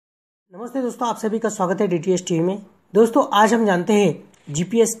नमस्ते दोस्तों, आप सभी का स्वागत है डीटीएच टीवी में। दोस्तों, आज हम जानते हैं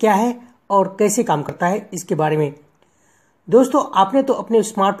जीपीएस क्या है और कैसे काम करता है इसके बारे में। दोस्तों, आपने तो अपने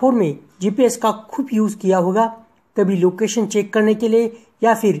स्मार्टफोन में जीपीएस का खूब यूज़ किया होगा, कभी लोकेशन चेक करने के लिए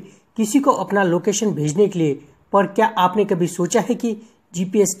या फिर किसी को अपना लोकेशन भेजने के लिए। पर क्या आपने कभी सोचा है कि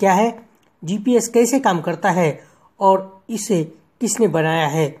जीपीएस क्या है, जीपीएस कैसे काम करता है और इसे किसने बनाया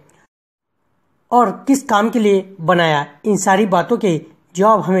है और किस काम के लिए बनाया? इन सारी बातों के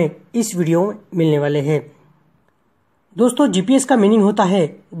जवाब हमें इस वीडियो में मिलने वाले हैं। दोस्तों, जीपीएस का मीनिंग होता है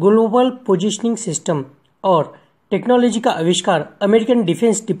ग्लोबल पोजीशनिंग सिस्टम और टेक्नोलॉजी का आविष्कार अमेरिकन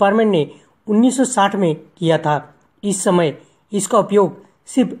डिफेंस डिपार्टमेंट ने 1960 में किया था। इस समय इसका उपयोग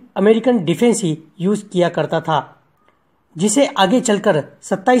सिर्फ अमेरिकन डिफेंस ही यूज किया करता था, जिसे आगे चलकर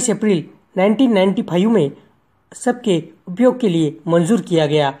 27 अप्रैल 1995 में सबके उपयोग के लिए मंजूर किया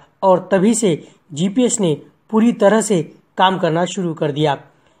गया और तभी से जीपीएस ने पूरी तरह से काम करना शुरू कर दिया।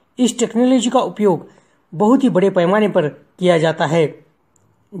 इस टेक्नोलॉजी का उपयोग बहुत ही बड़े पैमाने पर किया जाता है,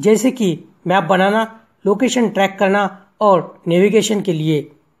 जैसे कि मैप बनाना, लोकेशन ट्रैक करना और नेविगेशन के लिए।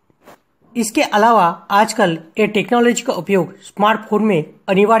 इसके अलावा आजकल ये टेक्नोलॉजी का उपयोग स्मार्टफोन में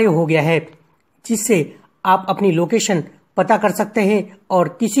अनिवार्य हो गया है, जिससे आप अपनी लोकेशन पता कर सकते हैं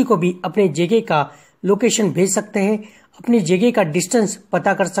और किसी को भी अपने जगह का लोकेशन भेज सकते हैं, अपनी जगह का डिस्टेंस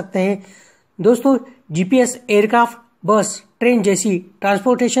पता कर सकते हैं। दोस्तों, जीपीएस एयरक्राफ्ट, बस, ट्रेन जैसी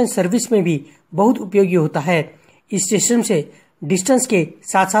ट्रांसपोर्टेशन सर्विस में भी बहुत उपयोगी होता है। इस सिस्टम से डिस्टेंस के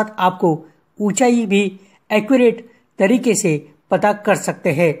साथ साथ आपको ऊंचाई भी एक्यूरेट तरीके से पता कर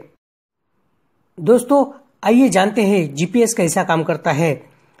सकते हैं। दोस्तों, आइए जानते हैं जीपीएस कैसा काम करता है।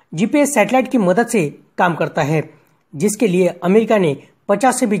 जीपीएस सैटेलाइट की मदद से काम करता है, जिसके लिए अमेरिका ने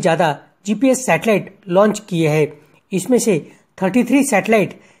 50 से भी ज़्यादा जीपीएस सैटेलाइट लॉन्च किए हैं। इसमें से 33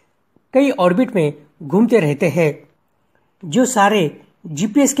 सैटेलाइट कई ऑर्बिट में घूमते रहते हैं, जो सारे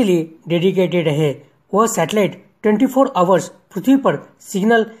जीपीएस के लिए डेडिकेटेड है। वह सैटेलाइट 24 आवर्स पृथ्वी पर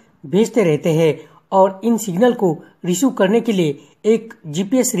सिग्नल भेजते रहते हैं और इन सिग्नल को रिसीव करने के लिए एक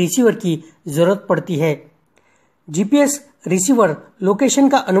जीपीएस रिसीवर की जरूरत पड़ती है। जीपीएस रिसीवर लोकेशन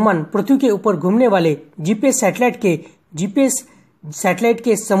का अनुमान पृथ्वी के ऊपर घूमने वाले जीपीएस सैटेलाइट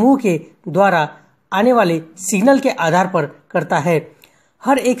के समूह के द्वारा आने वाले सिग्नल के आधार पर करता है।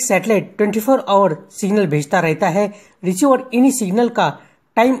 हर एक सैटेलाइट 24 आवर सिग्नल भेजता रहता है। रिसीवर इन्हीं सिग्नल का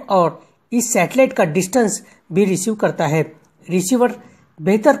टाइम और इस सैटेलाइट का डिस्टेंस भी रिसीव करता है। रिसीवर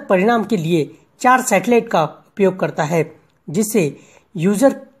बेहतर परिणाम के लिए 4 सैटेलाइट का उपयोग करता है, जिससे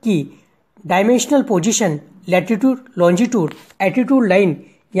यूजर की dimensional position, latitude, longitude, altitude line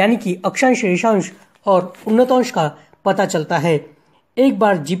यानी कि अक्षांश, रेखांश और उन्नतांश का पता चलता है। एक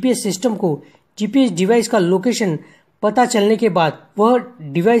बार जीपीएस सिस्टम को जीपीएस डिवाइस का लोकेशन पता चलने के बाद वह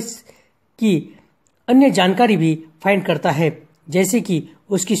डिवाइस की अन्य जानकारी भी फाइंड करता है, जैसे कि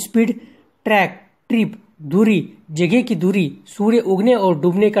उसकी स्पीड, ट्रैक, ट्रिप, दूरी, जगह की दूरी, सूर्य उगने और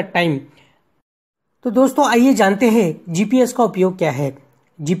डूबने का टाइम। तो दोस्तों, आइए जानते हैं जीपीएस का उपयोग क्या है।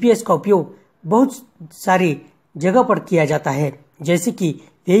 जीपीएस का उपयोग बहुत सारी जगह पर किया जाता है, जैसे कि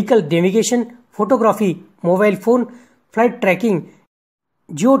vehicle navigation, photography, mobile phone, flight tracking,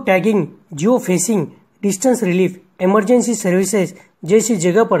 geo tagging, जियो facing, distance relief, emergency services जैसी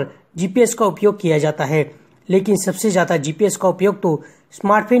जगह पर जीपीएस का उपयोग किया जाता है। लेकिन सबसे ज़्यादा जीपीएस का उपयोग तो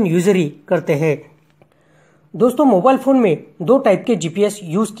स्मार्टफोन यूजर ही करते हैं। दोस्तों, मोबाइल फ़ोन में 2 टाइप के जीपीएस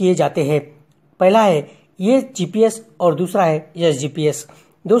यूज़ किए जाते हैं। पहला है ये जीपीएस और दूसरा है एस जीपीएस।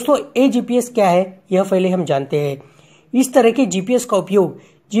 दोस्तों, ए जीपीएस क्या है यह पहले हम जानते हैं। इस तरह के जीपीएस का उपयोग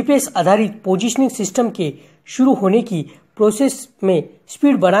जीपीएस आधारित पोजीशनिंग सिस्टम के शुरू होने की प्रोसेस में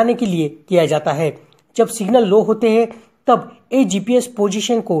स्पीड बढ़ाने के लिए किया जाता है। जब सिग्नल लो होते हैं तब ए जीपीएस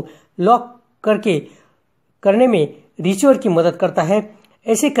पोजीशन को लॉक करने में रिसीवर की मदद करता है।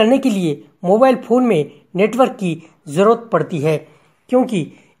 ऐसे करने के लिए मोबाइल फोन में नेटवर्क की जरूरत पड़ती है, क्योंकि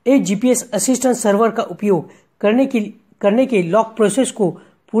ए जीपीएस असिस्टेंट सर्वर का उपयोग करने के लॉक प्रोसेस को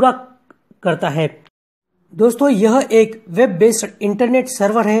पूरा करता है। दोस्तों, यह एक वेब बेस्ड इंटरनेट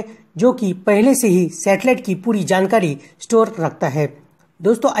सर्वर है जो कि पहले से ही सैटेलाइट की पूरी जानकारी स्टोर रखता है।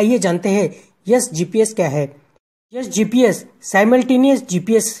 दोस्तों, आइए जानते हैं एस जीपीएस क्या है। एस जीपीएस साइमल्टेनियस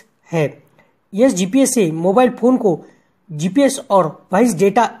जीपीएस है। एस जीपीएस से मोबाइल फोन को जीपीएस और वॉइस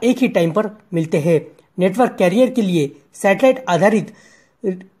डेटा एक ही टाइम पर मिलते हैं। नेटवर्क कैरियर के लिए सैटेलाइट आधारित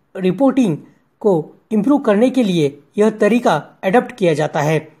रिपोर्टिंग को इम्प्रूव करने के लिए यह तरीका अडॉप्ट किया जाता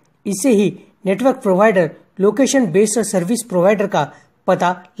है। इससे ही network provider location based service provider का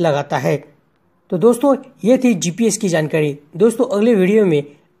पता लगाता है। तो दोस्तों, ये थी जीपीएस की जानकारी। दोस्तों, अगले वीडियो में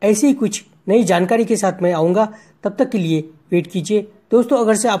ऐसी ही कुछ नई जानकारी के साथ मैं आऊँगा। तब तक के लिए वेट कीजिए। दोस्तों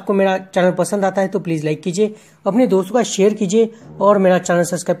अगर से आपको मेरा चैनल पसंद आता है तो प्लीज़ लाइक कीजिए, अपने दोस्तों का शेयर कीजिए और मेरा चैनल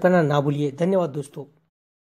सब्सक्राइब करना ना भूलिए। धन्यवाद दोस्तों।